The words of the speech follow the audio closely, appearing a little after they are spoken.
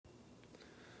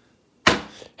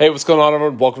Hey, what's going on,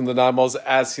 everyone? Welcome to the Nine Malls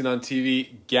As Seen on TV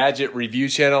gadget review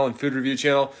channel and food review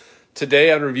channel.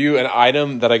 Today, I'm review an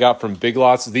item that I got from Big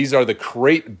Lots. These are the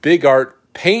Crate Big Art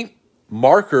paint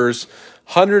markers,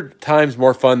 100 times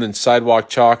more fun than sidewalk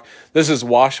chalk. This is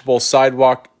washable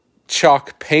sidewalk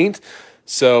chalk paint.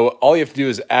 So all you have to do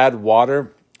is add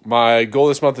water. My goal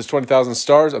this month is 20,000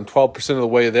 stars. I'm 12% of the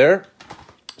way there.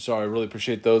 So I really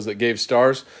appreciate those that gave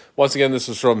stars. Once again, this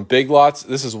is from Big Lots.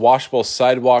 This is washable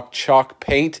sidewalk chalk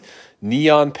paint,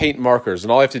 neon paint markers. And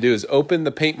all I have to do is open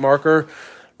the paint marker,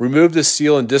 remove the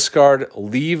seal and discard,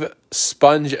 leave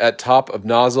sponge at top of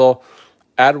nozzle,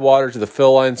 add water to the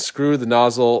fill line, screw the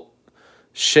nozzle,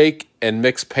 shake and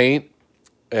mix paint.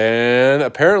 And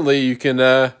apparently you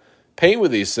can paint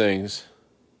with these things.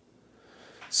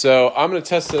 So I'm going to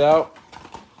test it out.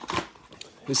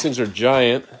 These things are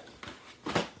giant.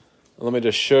 Let me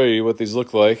just show you what these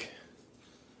look like.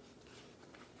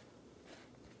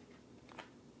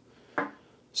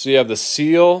 So you have the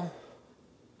seal.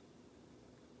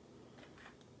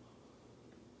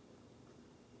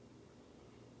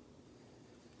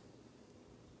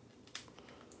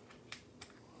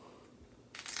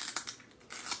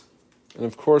 And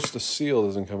of course the seal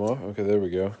doesn't come off. Okay, there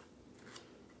we go.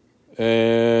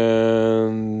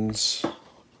 And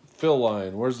fill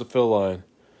line. Where's the fill line?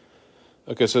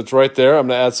 Okay, so it's right there. I'm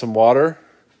going to add some water.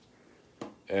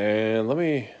 And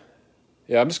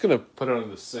I'm just going to put it under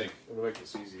the sink. I'm going to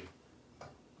make this easy.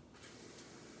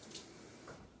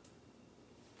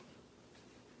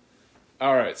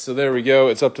 All right, so there we go.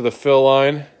 It's up to the fill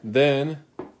line. Then,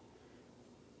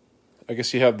 I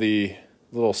guess you have the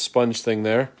little sponge thing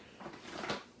there.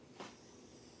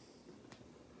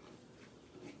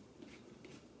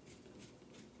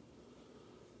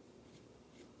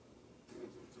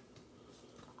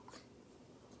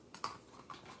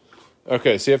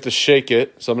 Okay, so you have to shake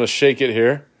it. So I'm going to shake it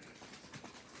here.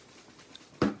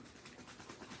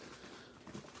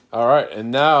 All right,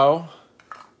 and now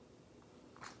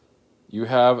you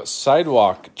have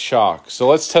sidewalk chalk. So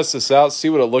let's test this out, see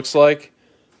what it looks like.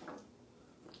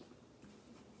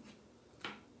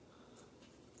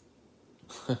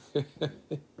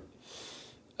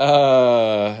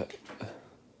 That's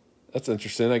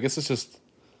interesting. I guess it's just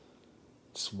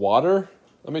water.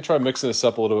 Let me try mixing this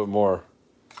up a little bit more.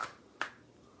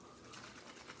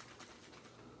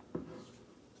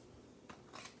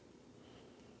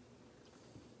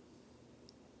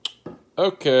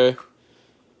 Okay,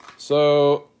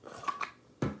 so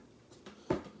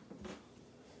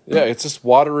yeah, it's just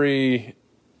watery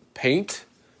paint,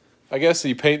 I guess, that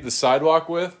you paint the sidewalk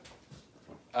with.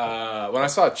 When I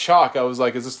saw chalk, I was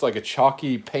like, is this like a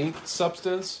chalky paint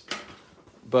substance?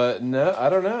 But no, I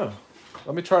don't know.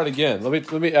 Let me try it again. Let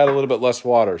me add a little bit less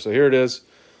water. So here it is.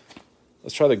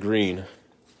 Let's try the green.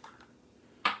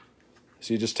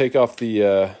 So you just take off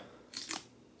the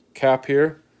cap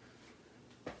here.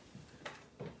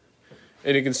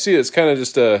 And you can see it's kind of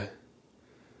just a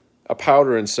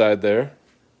powder inside there.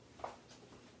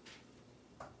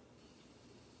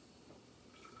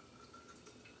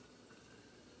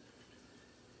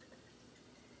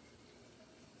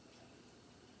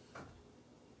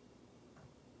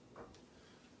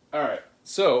 All right,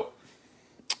 so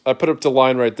I put up the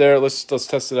line right there. Let's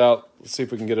test it out. Let's see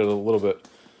if we can get it a little bit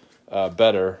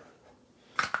better.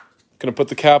 Gonna put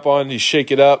the cap on. You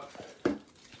shake it up.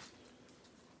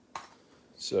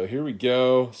 So here we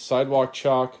go, sidewalk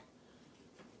chalk.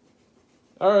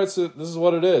 All right, so this is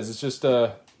what it is. It's just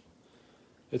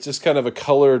kind of a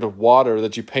colored water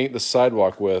that you paint the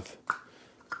sidewalk with.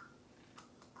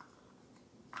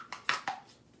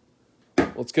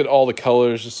 Let's get all the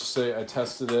colors just to say I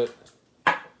tested it.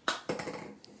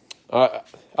 I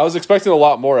was expecting a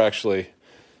lot more, actually.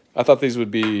 I thought these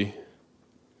would be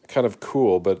kind of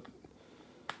cool, but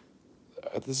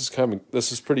this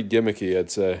is pretty gimmicky,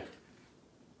 I'd say.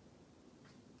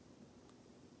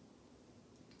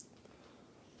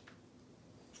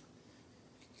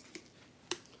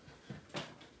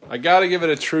 I gotta give it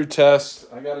a true test.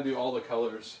 I gotta do all the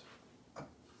colors.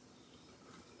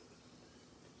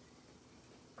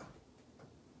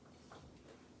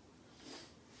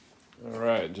 All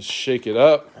right, just shake it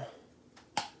up.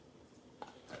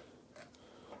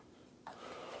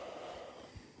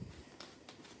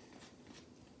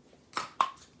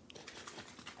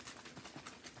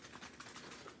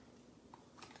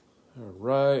 All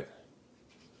right.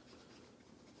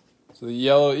 So the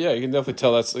yellow, yeah, you can definitely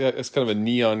tell that's kind of a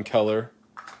neon color.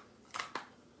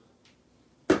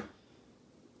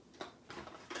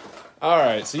 All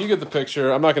right, so you get the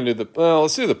picture. I'm not going to do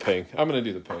let's do the pink. I'm going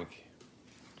to do the pink.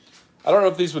 I don't know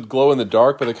if these would glow in the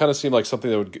dark, but they kind of seem like something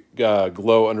that would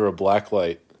glow under a black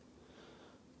light.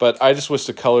 but I just wish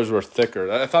the colors were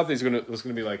thicker. I thought these was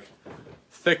gonna be like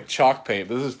thick chalk paint,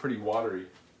 but this is pretty watery.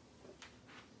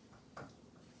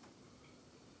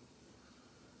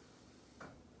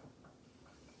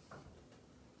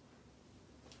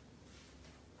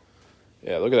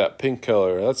 Yeah, look at that pink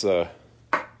color. That's a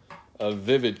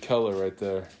vivid color right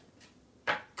there.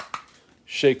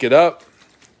 Shake it up.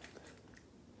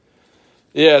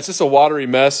 Yeah, it's just a watery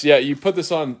mess. Yeah, you put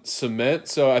this on cement,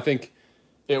 so I think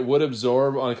it would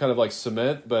absorb on kind of like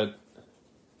cement, but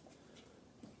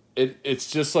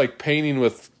it's just like painting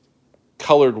with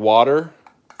colored water.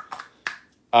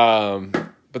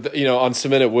 But on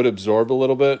cement it would absorb a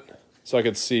little bit, so I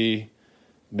could see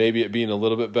maybe it being a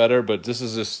little bit better. But this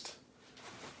is just,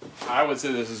 I would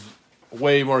say this is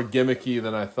way more gimmicky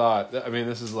than I thought. I mean,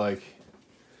 this is like,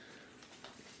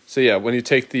 so yeah, when you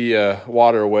take the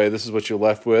water away, this is what you're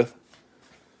left with.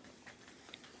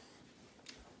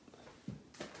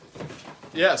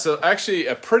 Yeah, so actually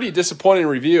a pretty disappointing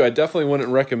review. I definitely wouldn't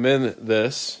recommend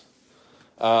this.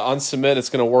 On cement, it's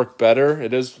going to work better.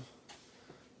 It is,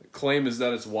 the claim is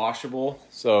that it's washable.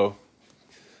 So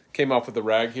came off with the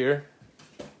rag here.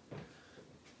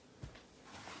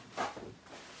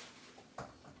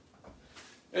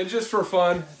 And just for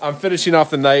fun, I'm finishing off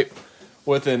the night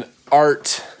with an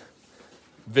art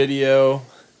video.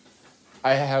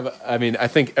 I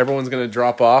think everyone's going to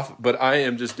drop off, but I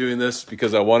am just doing this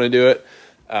because I want to do it.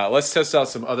 Let's test out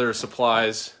some other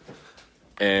supplies.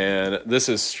 And this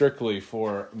is strictly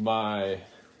for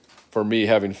me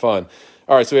having fun.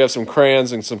 All right, so we have some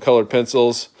crayons and some colored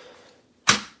pencils.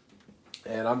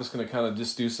 And I'm just going to kind of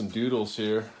just do some doodles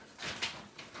here.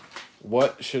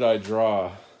 What should I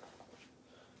draw?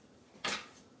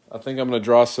 I think I'm going to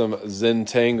draw some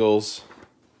Zentangles.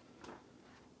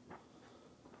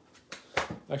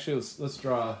 Actually, let's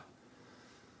draw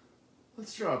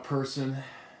a person.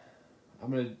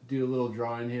 I'm going to do a little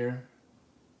drawing here.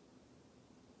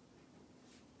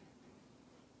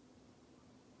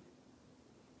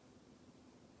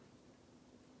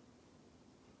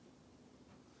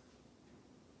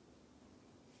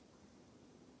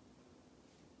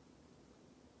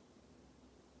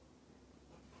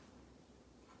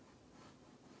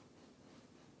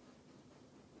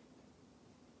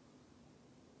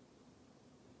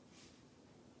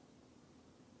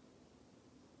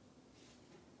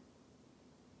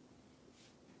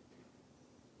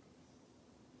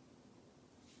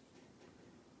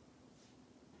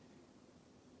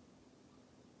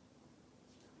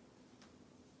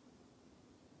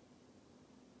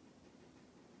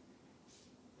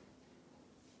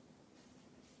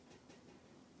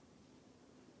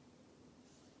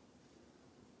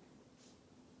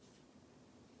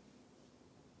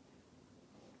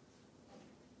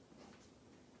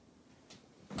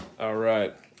 All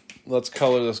right, let's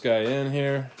color this guy in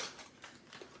here.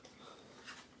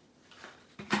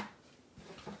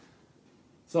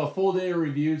 So a full day of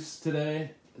reviews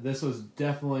today. This was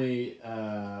definitely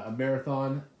a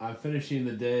marathon. I'm finishing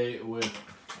the day with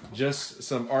just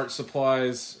some art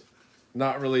supplies,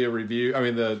 not really a review. I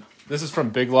mean, this is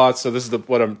from Big Lots, so this is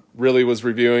what I really was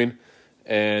reviewing.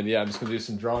 And yeah, I'm just going to do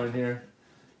some drawing here.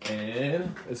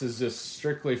 And this is just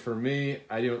strictly for me.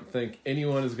 I don't think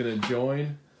anyone is going to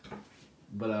join,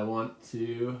 but I want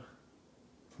to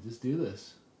just do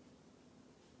this.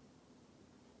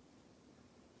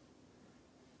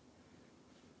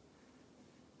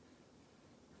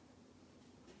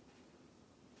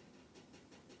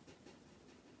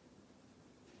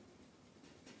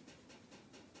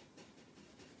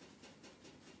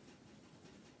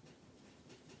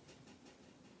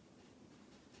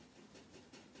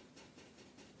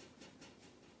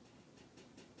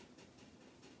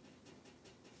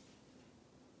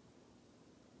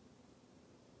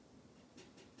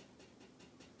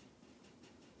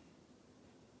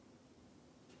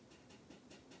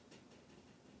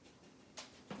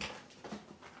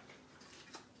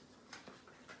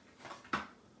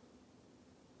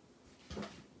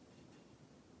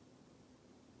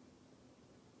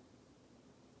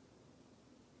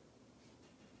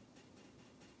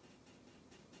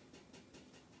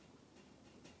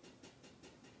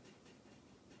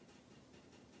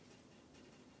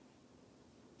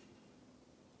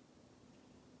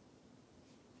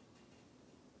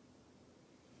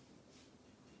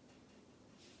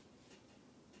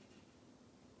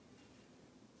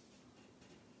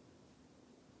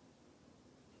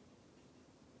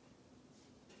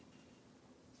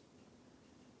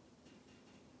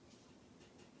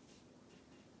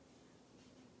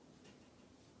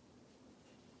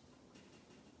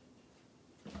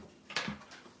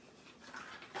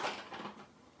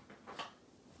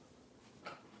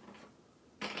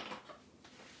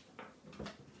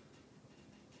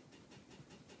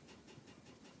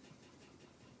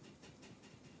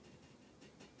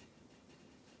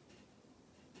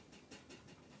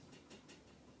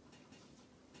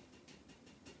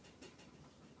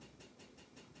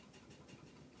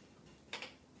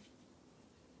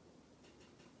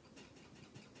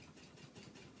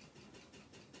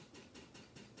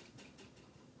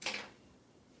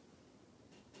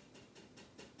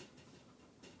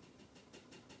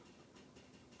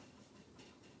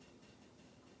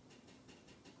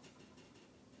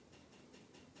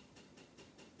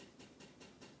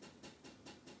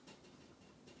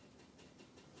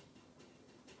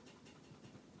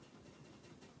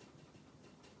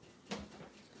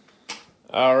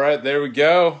 All right, there we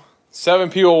go. 7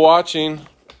 people watching.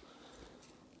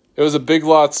 It was a Big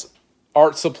Lots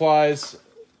art supplies.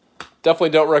 Definitely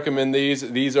don't recommend these.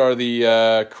 These are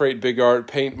the Crate Big Art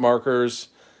paint markers.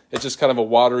 It's just kind of a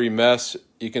watery mess.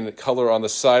 You can color on the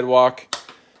sidewalk.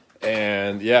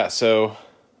 And yeah, so,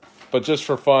 but just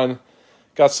for fun,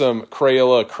 got some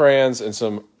Crayola crayons and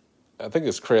some, I think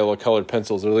it's Crayola colored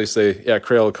pencils, or at least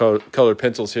Crayola colored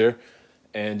pencils here.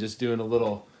 And just doing a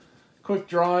little quick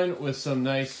drawing with some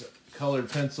nice colored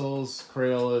pencils.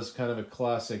 Crayola is kind of a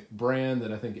classic brand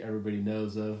that I think everybody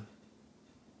knows of.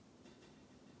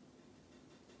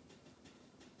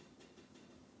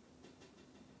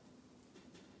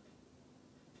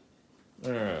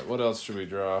 All right, what else should we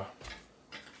draw?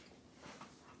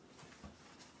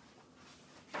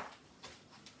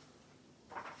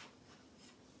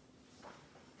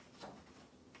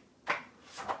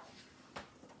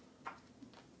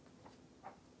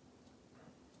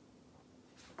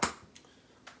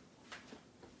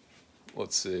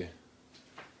 Let's see.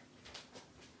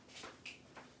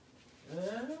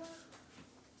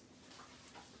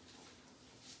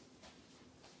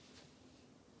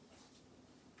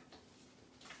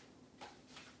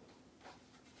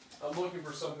 I'm looking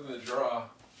for something to draw.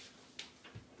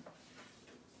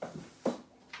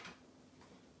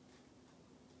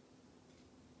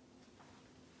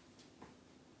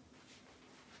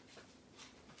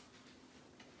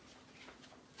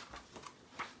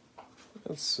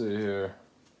 Let's see here.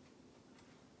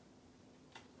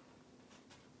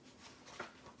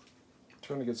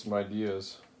 Trying to get some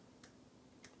ideas.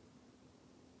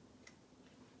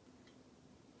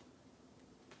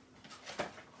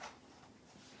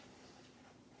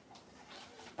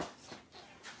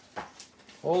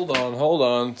 Hold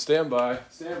on. Stand by.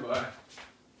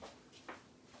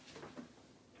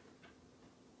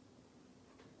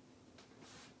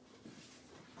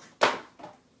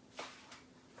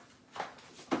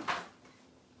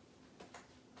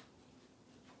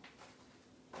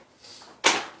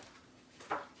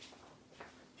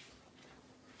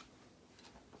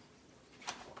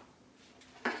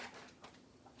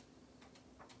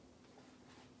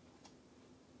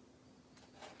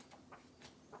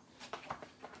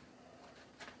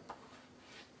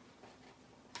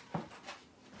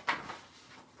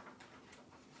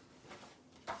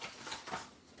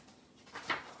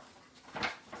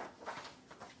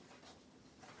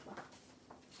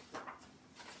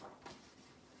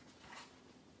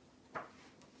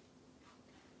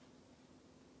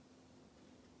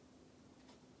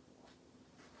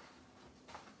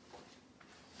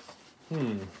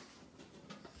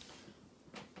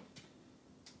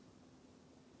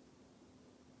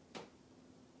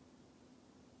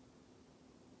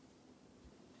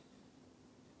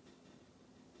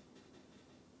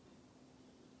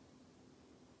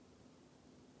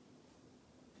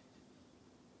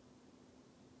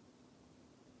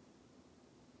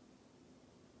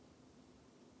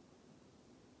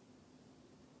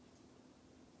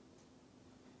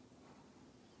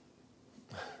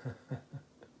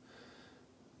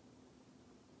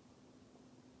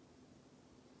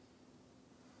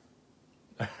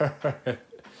 Alright.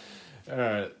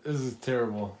 Alright, this is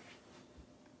terrible.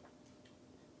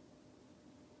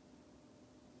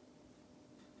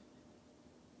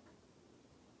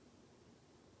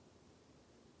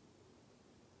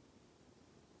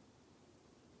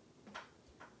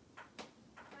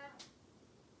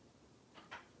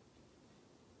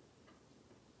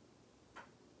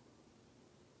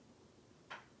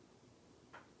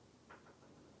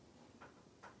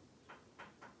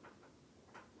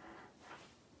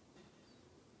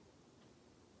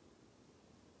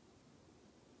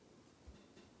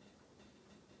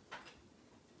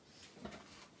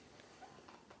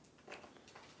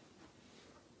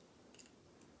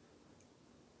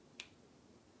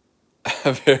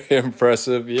 Very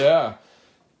impressive, yeah.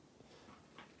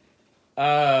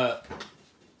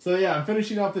 So yeah, I'm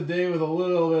finishing off the day with a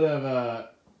little bit of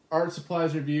art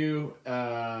supplies review.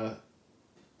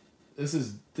 This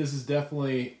is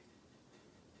definitely.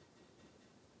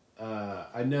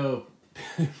 I know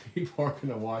people aren't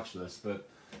going to watch this, but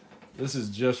this is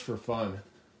just for fun.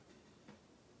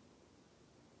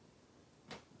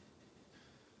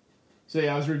 So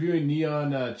yeah, I was reviewing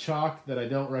neon chalk that I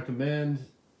don't recommend,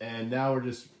 and now we're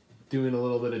just doing a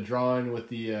little bit of drawing with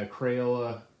the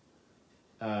Crayola.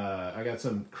 I got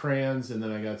some crayons, and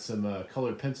then I got some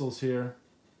colored pencils here.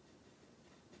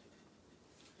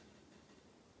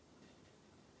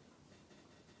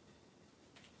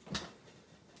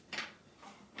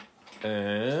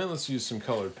 And let's use some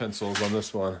colored pencils on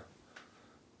this one.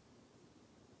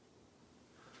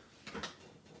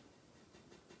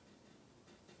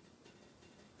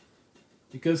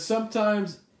 Because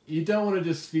sometimes you don't want to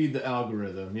just feed the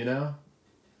algorithm, you know?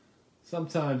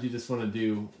 Sometimes you just want to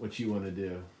do what you want to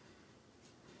do.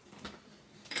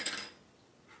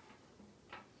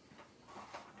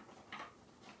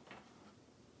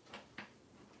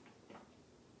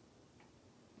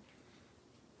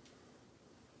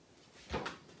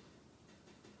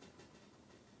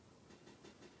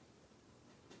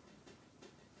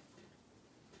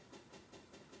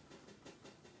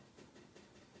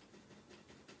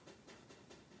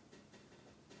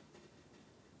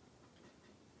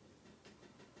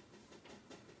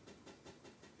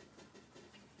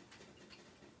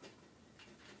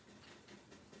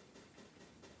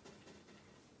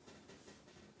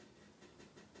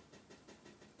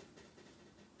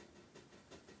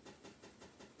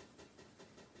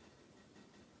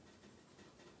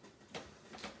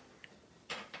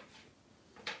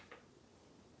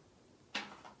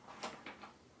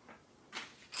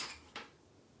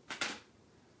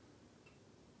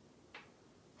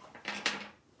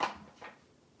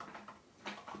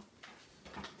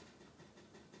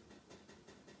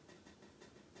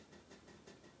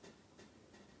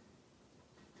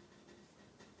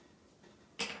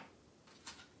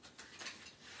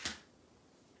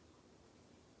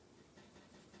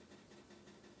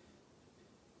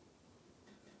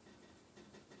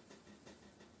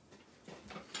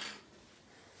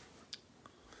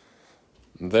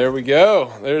 There we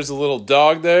go. There's a little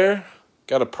dog there.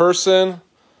 Got a person.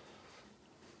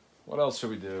 What else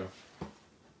should we do?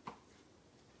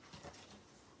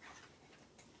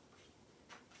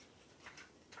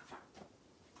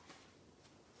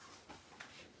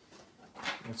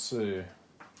 Let's see.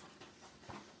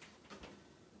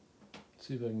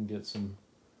 See if I can get some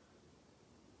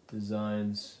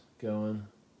designs going.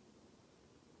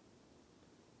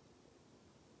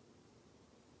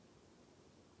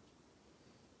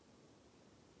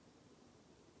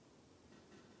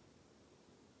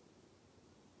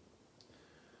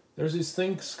 There's these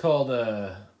things called,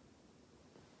 I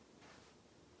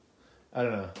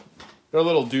don't know. They're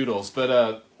little doodles,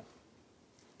 but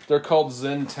they're called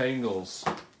Zentangles.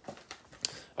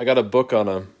 I got a book on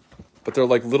them, but they're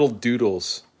like little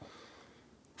doodles.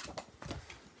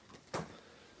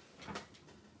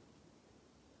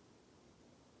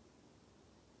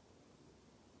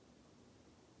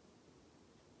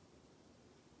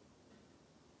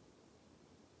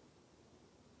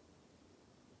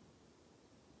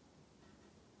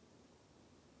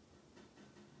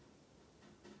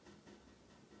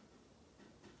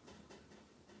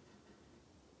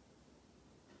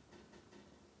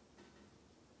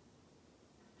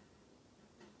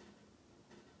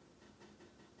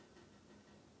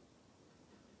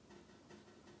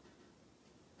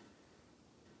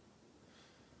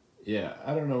 Yeah,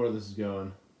 I don't know where this is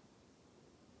going.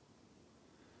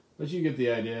 But you get the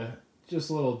idea. Just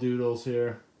little doodles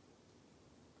here.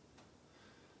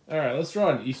 Alright, let's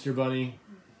draw an Easter bunny.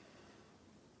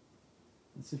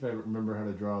 Let's see if I remember how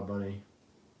to draw a bunny.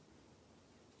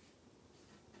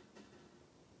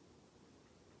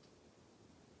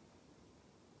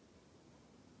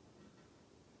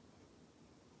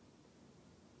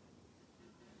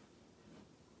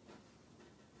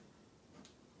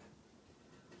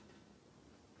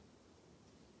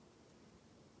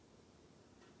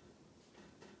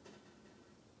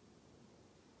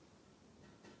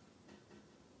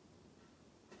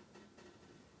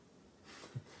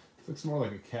 Looks more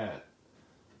like a cat.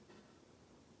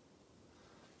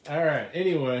 Alright,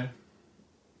 anyway.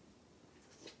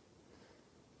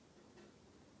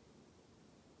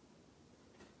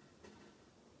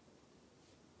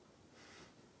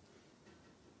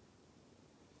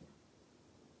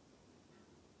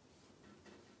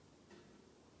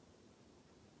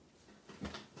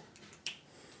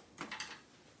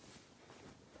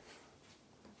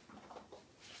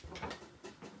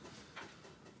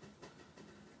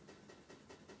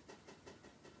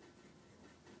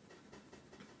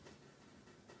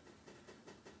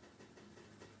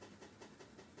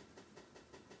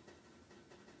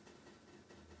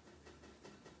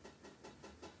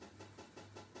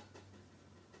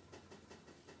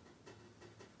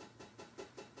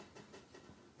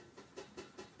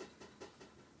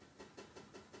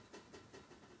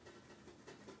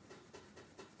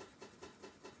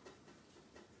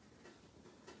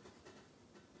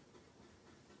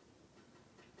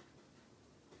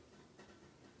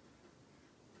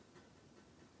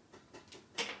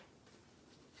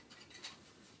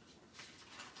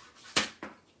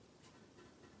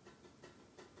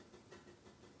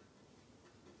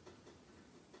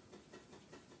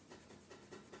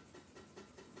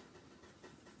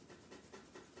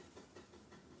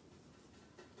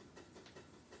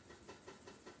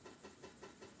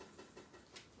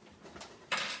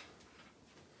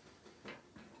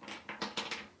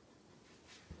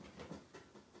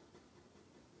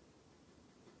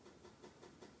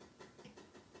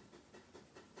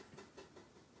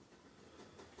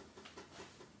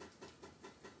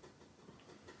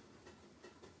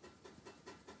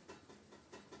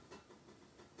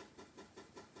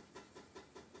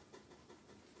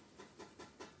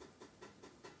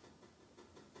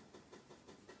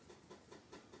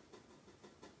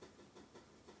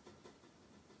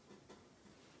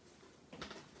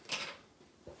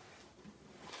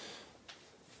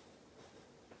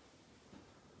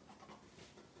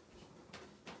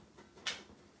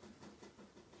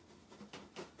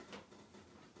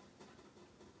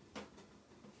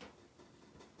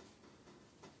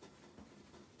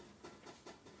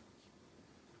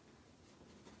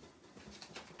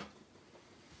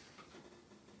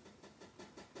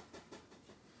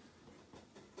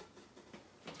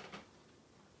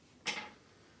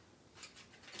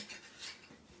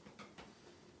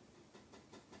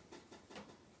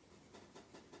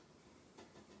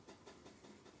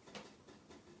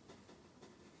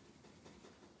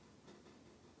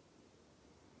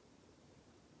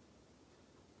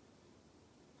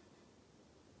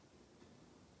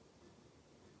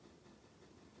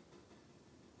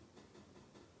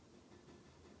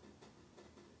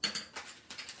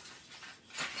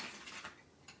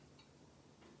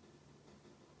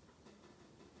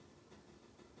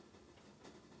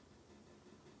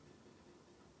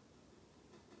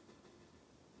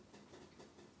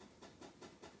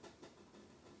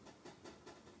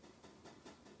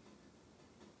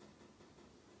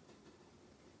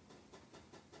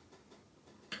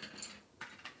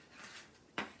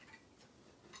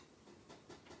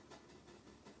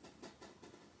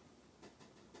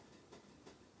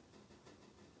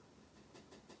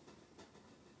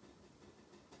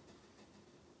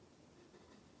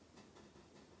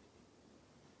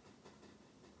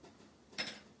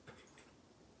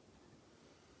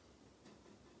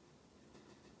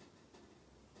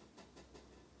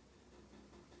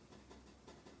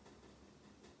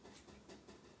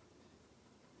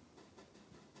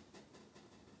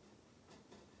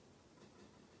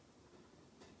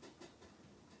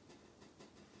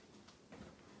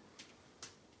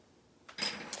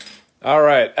 All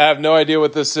right. I have no idea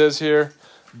what this is here,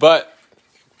 but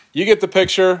you get the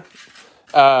picture.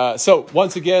 So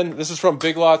once again, this is from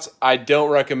Big Lots. I don't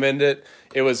recommend it.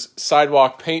 It was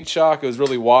sidewalk paint chalk. It was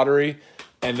really watery.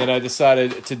 And then I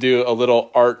decided to do a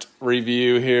little art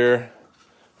review here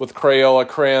with Crayola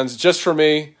crayons just for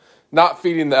me. Not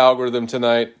feeding the algorithm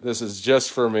tonight. This is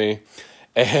just for me.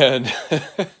 And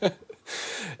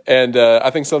and I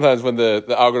think sometimes when the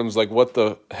algorithm's like, what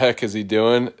the heck is he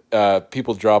doing?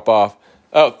 People drop off.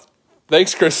 Oh,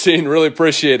 thanks, Christine. Really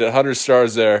appreciate it. 100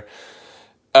 stars there.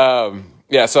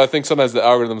 Yeah, so I think sometimes the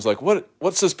algorithm's like,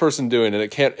 what's this person doing? And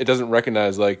it doesn't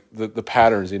recognize like the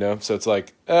patterns, you know? So it's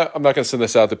like, I'm not going to send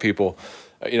this out to people,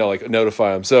 like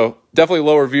notify them. So definitely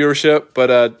lower viewership,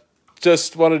 but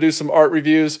just want to do some art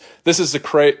reviews. This is the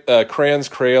crayons,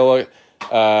 Crayola,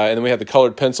 and then we had the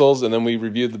colored pencils, and then we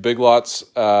reviewed the Big Lots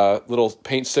little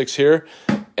paint sticks here.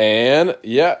 And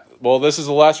yeah, well, this is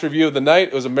the last review of the night.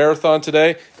 It was a marathon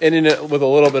today, ending it with a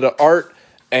little bit of art.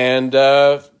 And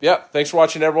yeah, thanks for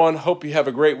watching, everyone. Hope you have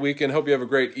a great weekend. Hope you have a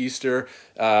great Easter.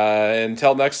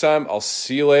 Until next time, I'll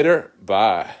see you later.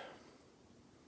 Bye.